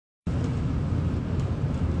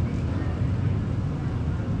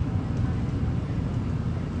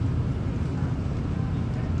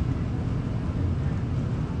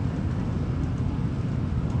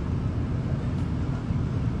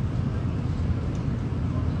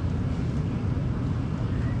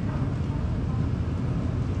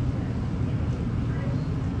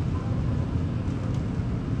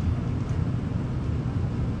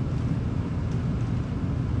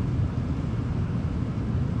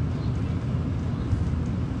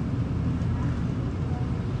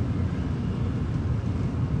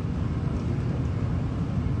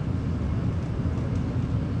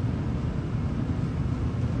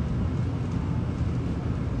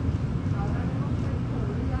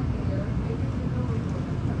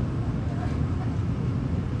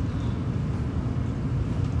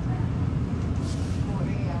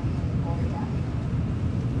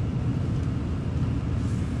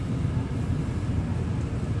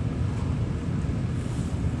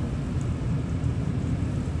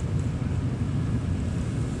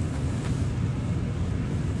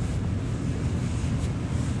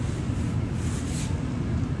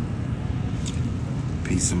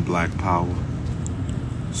Peace and Black Power.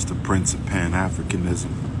 It's the Prince of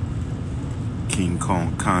Panafrikanism,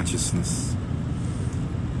 Kingkongconsciousness,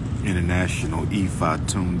 International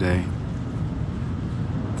Ifatunde.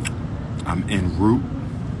 I'm en route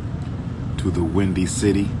to the Windy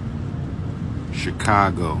City,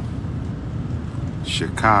 Chicago. It's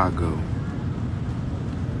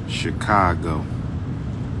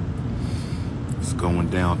going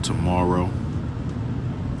down tomorrow.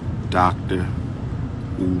 Dr.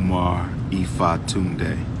 Umar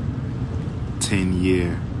Ifatunde,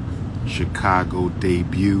 10-year Chicago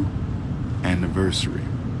debut anniversary.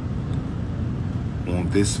 On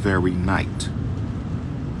this very night,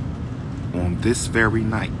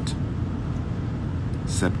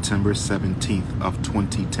 September 17th of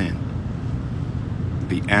 2010,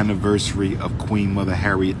 the anniversary of Queen Mother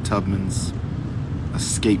Harriet Tubman's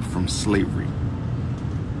escape from slavery,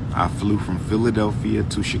 I flew from Philadelphia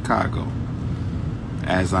to Chicago,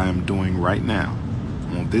 as I am doing right now,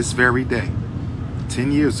 on this very day,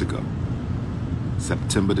 10 years ago,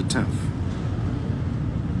 September the 10th.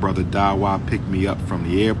 Brother Dawa picked me up from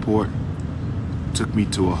the airport, took me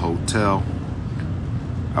to a hotel.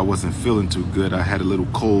 I wasn't feeling too good. I had a little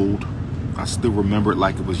cold. I still remember it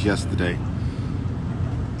like it was yesterday.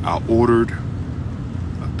 I ordered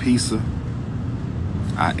a pizza.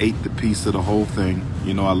 I ate the pizza, the whole thing.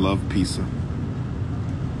 You know I love pizza.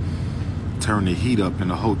 Turned the heat up in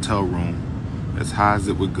the hotel room as high as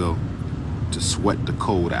it would go to sweat the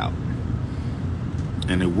cold out.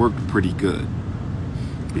 And it worked pretty good,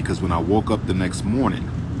 because when I woke up the next morning,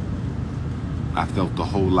 I felt a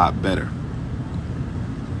whole lot better.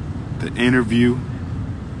 The interview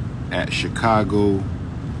at Chicago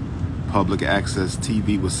Public Access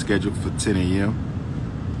TV was scheduled for 10 a.m.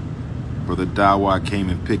 Brother Dawa came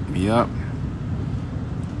and picked me up.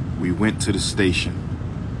 We went to the station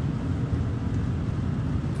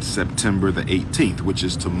September the 18th, which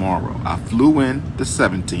is tomorrow. I flew in the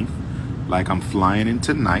 17th, like I'm flying in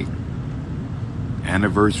tonight,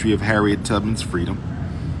 anniversary of Harriet Tubman's freedom.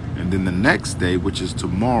 And then the next day, which is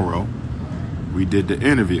tomorrow, we did the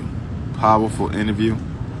interview. Powerful interview.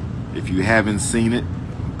 If you haven't seen it,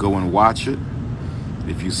 go and watch it.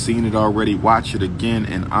 If you've seen it already, watch it again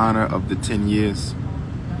in honor of the 10 years.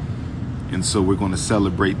 And so we're going to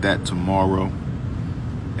celebrate that tomorrow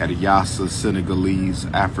at a Yassa Senegalese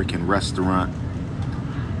African restaurant,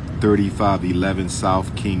 3511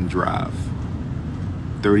 South King Drive.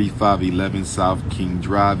 3511 South King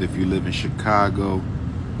Drive. If you live in Chicago,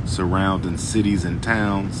 surrounding cities and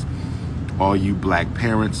towns, all you black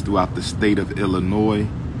parents throughout the state of Illinois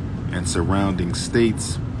and surrounding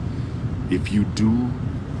states, if you do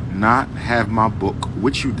not have my book,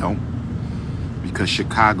 which you don't, because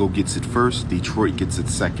Chicago gets it first, Detroit gets it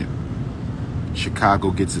second.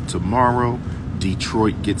 Chicago gets it tomorrow,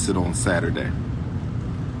 Detroit gets it on Saturday.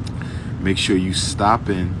 Make sure you stop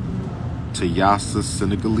in to Yassa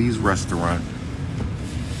Senegalese restaurant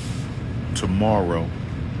tomorrow,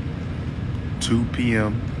 2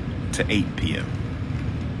 p.m. to 8 p.m.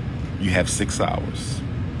 You have 6 hours.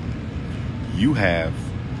 You have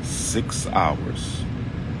 6 hours.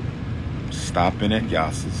 Stop in at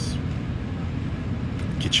Yassa's.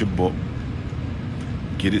 Get your book.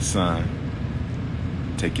 Get it signed.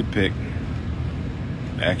 Take your pick.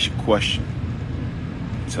 Ask your question.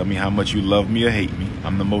 Tell me how much you love me or hate me.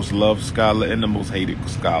 I'm the most loved scholar and the most hated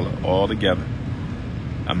scholar all together.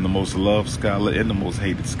 I'm the most loved scholar and the most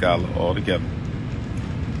hated scholar all together.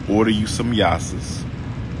 Order you some Yassas.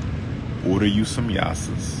 Order you some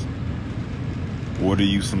Yassas. Order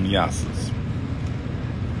you some Yassas.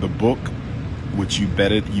 The book, which you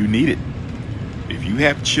need it. If you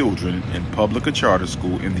have children in public or charter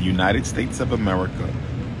school in the United States of America,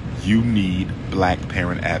 you need Black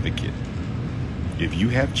Parent Advocate. If you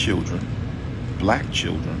have children, black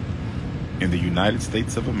children, in the United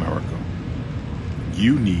States of America,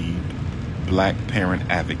 you need Black Parent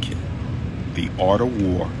Advocate. The Art of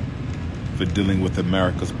War for dealing with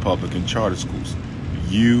America's public and charter schools.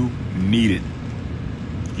 You need it.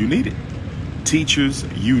 You need it. Teachers,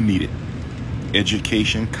 you need it.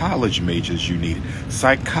 Education college majors, you need it.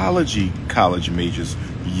 Psychology college majors,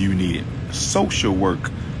 you need it. Social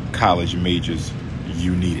work college majors,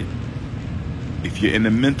 you need it. If you're in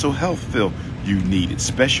the mental health field, you need it.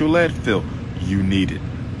 Special ed field, you need it.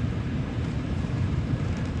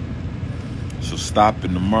 So stop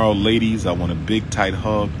in tomorrow, ladies. I want a big tight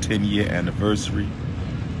hug, 10-year anniversary.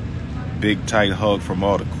 Big tight hug from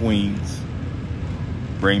all the queens.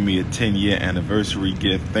 Bring me a 10-year anniversary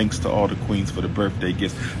gift. Thanks to all the queens for the birthday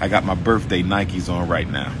gifts. I got my birthday Nikes on right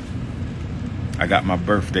now. I got my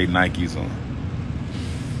birthday Nikes on.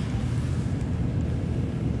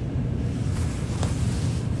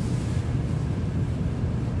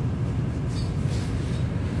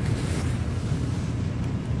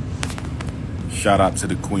 Shout out to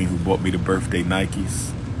the queen who bought me the birthday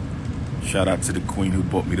Nikes. Shout out to the queen who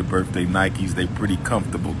bought me the birthday Nikes. They pretty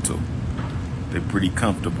comfortable too. They're pretty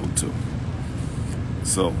comfortable too.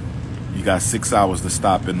 So you got 6 hours to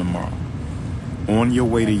stop in tomorrow. On your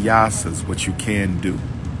way to Yasa's, what you can do.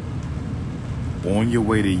 On your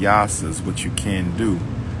way to Yasa's, what you can do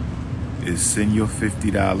is send your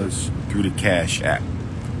 $50 through the Cash App.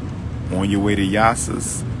 On your way to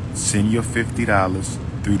Yasa's, send your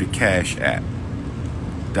 $50 through the Cash App.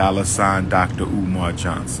 $ Dr. Umar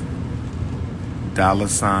Johnson.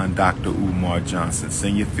 $ Dr. Umar Johnson.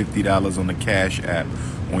 Send your $50 on the Cash App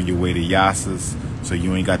on your way to Yasa's, so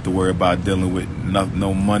you ain't got to worry about dealing with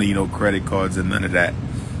no money, no credit cards, and none of that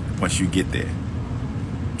once you get there.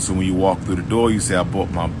 So when you walk through the door, you say, I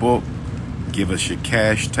bought my book, give us your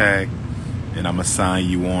cash tag, and I'm going to sign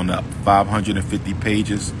you on up. 550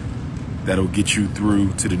 pages, that'll get you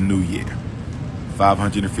through to the new year.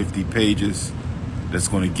 550 pages, that's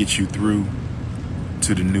going to get you through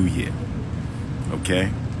to the new year. Okay?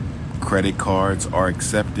 Credit cards are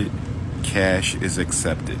accepted. Cash is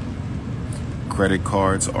accepted. Credit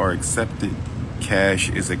cards are accepted. Cash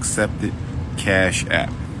is accepted. Cash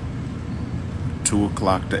App. 2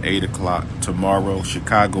 o'clock to 8 o'clock. Tomorrow,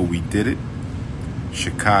 Chicago, we did it.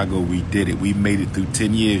 Chicago, we did it. We made it through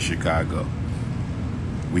 10 years, Chicago.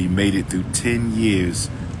 We made it through 10 years,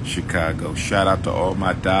 Chicago. Shout out to all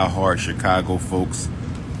my diehard Chicago folks.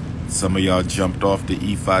 Some of y'all jumped off the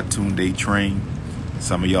Ifatunde train.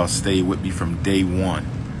 Some of y'all stayed with me from day one,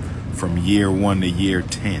 from year 1 to year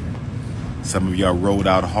 10. Some of y'all rode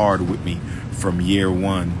out hard with me from year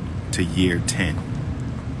 1 to year 10.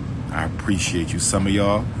 I appreciate you. Some of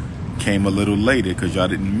y'all came a little later because y'all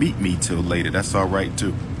didn't meet me till later. That's all right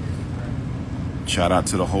too. Shout out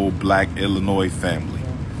to the whole Black Illinois family.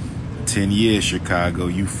 10 years, Chicago,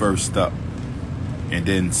 you first up. And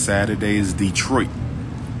then Saturday is Detroit.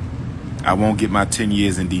 I won't get my 10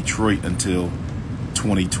 years in Detroit until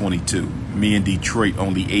 2022. Me and Detroit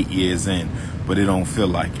only 8 years in, but it don't feel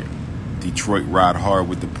like it. Detroit ride hard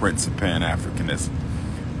with the Prince of Pan-Africanism.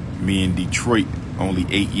 Me and Detroit only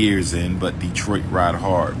 8 years in, but Detroit ride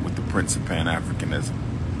hard with the Prince of Pan-Africanism.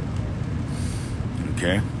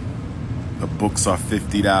 Okay? The books are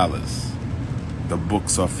 $50. The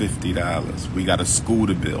books are $50. We got a school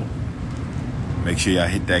to build. Make sure y'all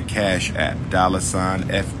hit that Cash App, $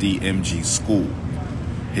 FDMG School.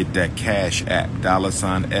 Hit that Cash App, $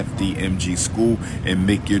 FDMG School, and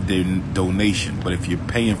make your donation. But if you're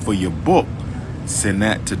paying for your book, send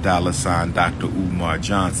that to $ Dr. Umar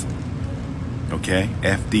Johnson. Okay?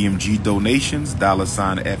 FDMG donations,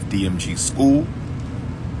 $ FDMG School.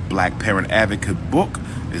 Black Parent Advocate book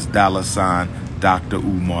is $ Dr.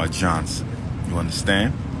 Umar Johnson. You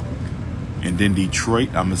understand? And then Detroit,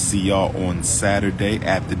 I'm going to see y'all on Saturday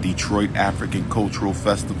at the Detroit African Cultural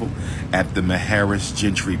Festival at the Maharis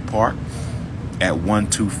Gentry Park at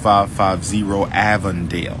 12550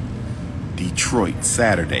 Avondale. Detroit,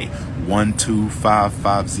 Saturday,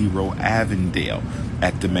 12550 Avondale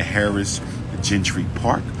at the Maharis Gentry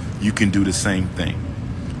Park. You can do the same thing.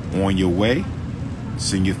 On your way,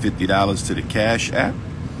 send your $50 to the Cash App.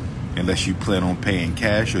 Unless you plan on paying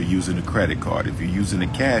cash or using a credit card. If you're using the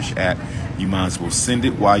Cash App, you might as well send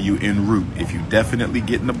it while you're en route. If you definitely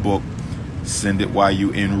getting the book, send it while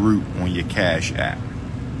you're en route on your Cash App.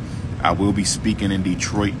 I will be speaking in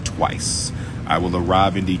Detroit twice. I will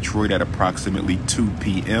arrive in Detroit at approximately 2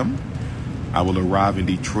 p.m. I will arrive in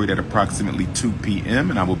Detroit at approximately 2 p.m.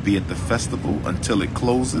 and I will be at the festival until it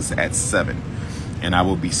closes at 7. And I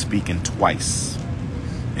will be speaking twice.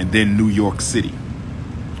 And then New York City.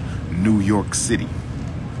 New York City,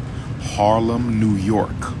 Harlem, New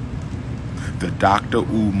York. The Dr.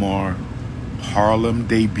 Umar Harlem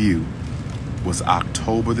debut was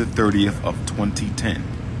October the 30th of 2010.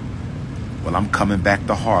 Well, I'm coming back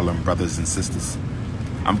to Harlem, brothers and sisters.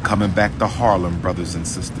 I'm coming back to Harlem, brothers and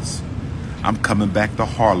sisters. I'm coming back to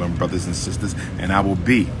Harlem, brothers and sisters, and I will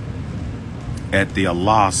be at the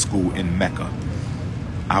Allah School in Mecca.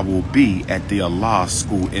 I will be at the Allah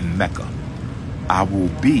School in Mecca. I will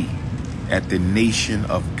be at the Nation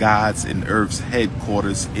of Gods and Earth's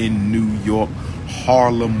headquarters in New York,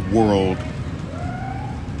 Harlem World,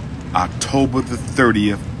 October the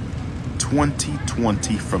 30th,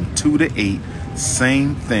 2020, from 2 to 8,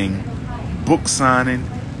 same thing, book signing,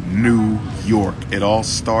 New York. It all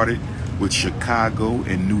started with Chicago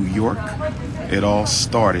and New York. It all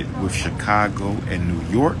started with Chicago and New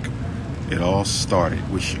York. It all started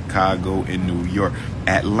with Chicago and New York.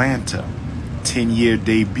 Atlanta, 10-year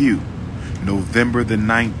debut. November the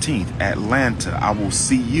 19th, Atlanta. I will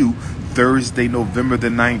see you Thursday, November the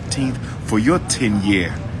 19th for your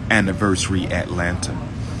 10-year anniversary, Atlanta.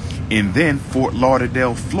 And then Fort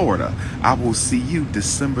Lauderdale, Florida, I will see you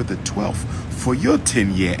December the 12th for your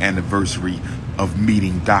 10-year anniversary of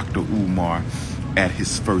meeting Dr. Umar at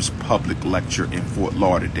his first public lecture in Fort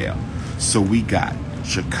Lauderdale. So we got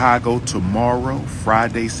Chicago tomorrow,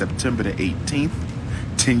 Friday, September the 18th,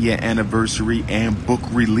 10-year anniversary and book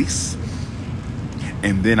release.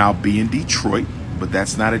 And then I'll be in Detroit, but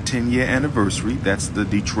that's not a 10-year anniversary. That's the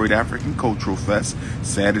Detroit African Cultural Fest,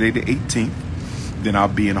 Saturday the 18th. Then I'll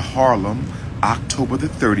be in Harlem, October the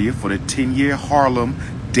 30th for the 10-year Harlem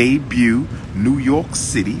debut, New York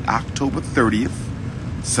City, October 30th,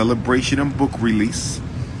 celebration and book release.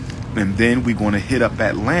 And then we're going to hit up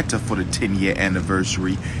Atlanta for the 10-year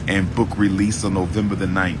anniversary and book release on November the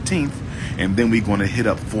 19th. And then we're going to hit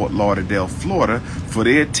up Fort Lauderdale, Florida for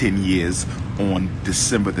their 10 years on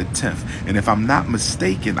December the 10th. And if I'm not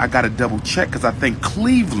mistaken, I got to double check because I think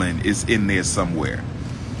Cleveland is in there somewhere.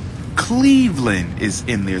 Cleveland is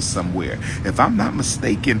in there somewhere. If I'm not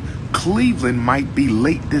mistaken, Cleveland might be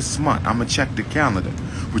late this month. I'm going to check the calendar,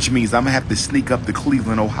 which means I'm going to have to sneak up to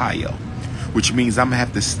Cleveland, Ohio. Which means I'm going to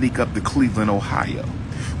have to sneak up to Cleveland, Ohio.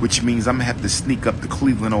 Which means I'm going to have to sneak up to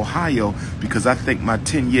Cleveland, Ohio, because I think my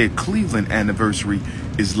 10-year Cleveland anniversary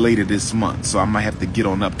is later this month. So I might have to get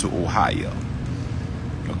on up to Ohio.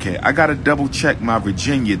 Okay, I got to double check my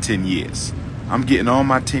Virginia 10 years. I'm getting all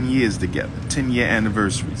my 10 years together, 10-year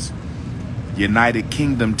anniversaries. United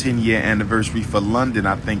Kingdom 10-year anniversary for London,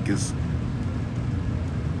 I think, is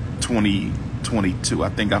 2022. I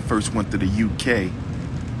think I first went to the UK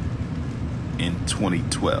in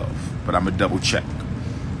 2012, but I'm going to double check.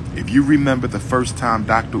 If you remember the first time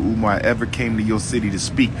Dr. Umar ever came to your city to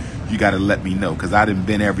speak, you got to let me know, because I done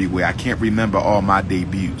been everywhere. I can't remember all my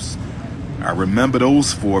debuts. I remember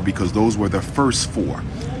those 4 because those were the first 4.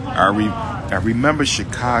 I remember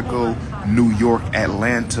Chicago, New York,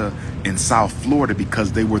 Atlanta, and South Florida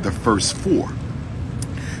because they were the first 4.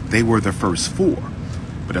 They were the first 4.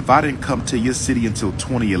 But if I didn't come to your city until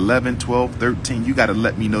 2011, 12, 13, you got to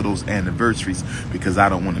let me know those anniversaries because I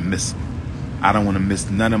don't want to miss them. I don't want to miss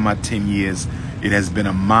none of my 10 years. It has been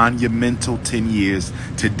a monumental 10 years.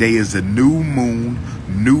 Today is a new moon,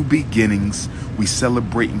 new beginnings. We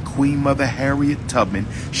celebrating Queen Mother Harriet Tubman.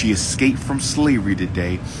 She escaped from slavery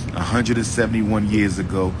today, 171 years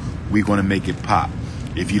ago. We're going to make it pop.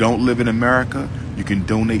 If you don't live in America, you can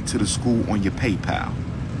donate to the school on your PayPal.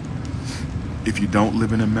 If you don't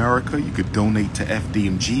live in America, you could donate to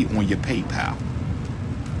FDMG on your PayPal.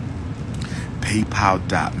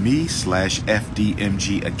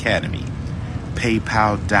 PayPal.me/FDMG Academy.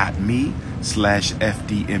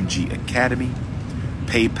 PayPal.me/FDMG Academy.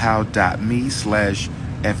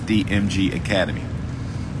 PayPal.me/FDMG Academy.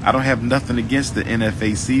 I don't have nothing against the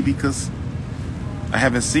NFAC because I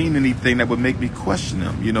haven't seen anything that would make me question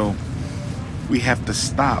them. You know, we have to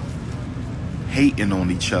stop hating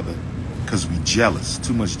on each other because we jealous.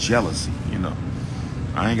 Too much jealousy, you know.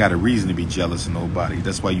 I ain't got a reason to be jealous of nobody.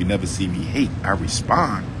 That's why you never see me hate. I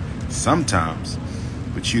respond sometimes,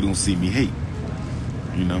 but you don't see me hate.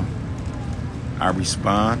 You know, I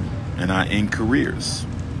respond and I end careers.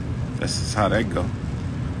 That's just how that go.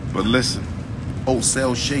 But listen,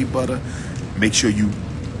 wholesale shea butter, make sure you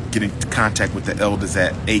get in contact with the elders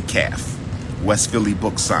at ACAF, West Philly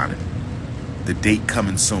book signing. The date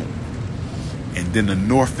coming soon. And then the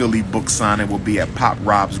North Philly book signing will be at Pop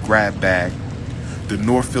Rob's Grab Bag. The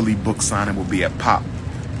North Philly book signing will be at Pop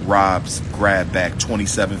Rob's Grab Bag,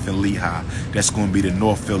 27th and Lehigh. That's going to be the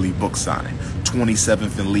North Philly book signing.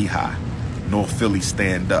 27th and Lehigh. North Philly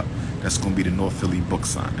stand up. That's going to be the North Philly book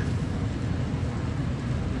signing.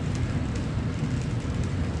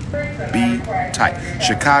 Be tight.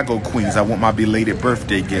 Chicago Queens, I want my belated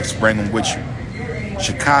birthday gifts. Bring them with you.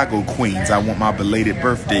 Chicago Queens, I want my belated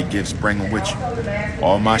birthday gifts. Bring them with you.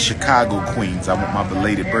 All my Chicago Queens, I want my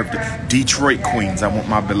belated birthday. Detroit Queens, I want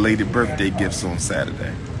my belated birthday gifts on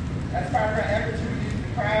Saturday.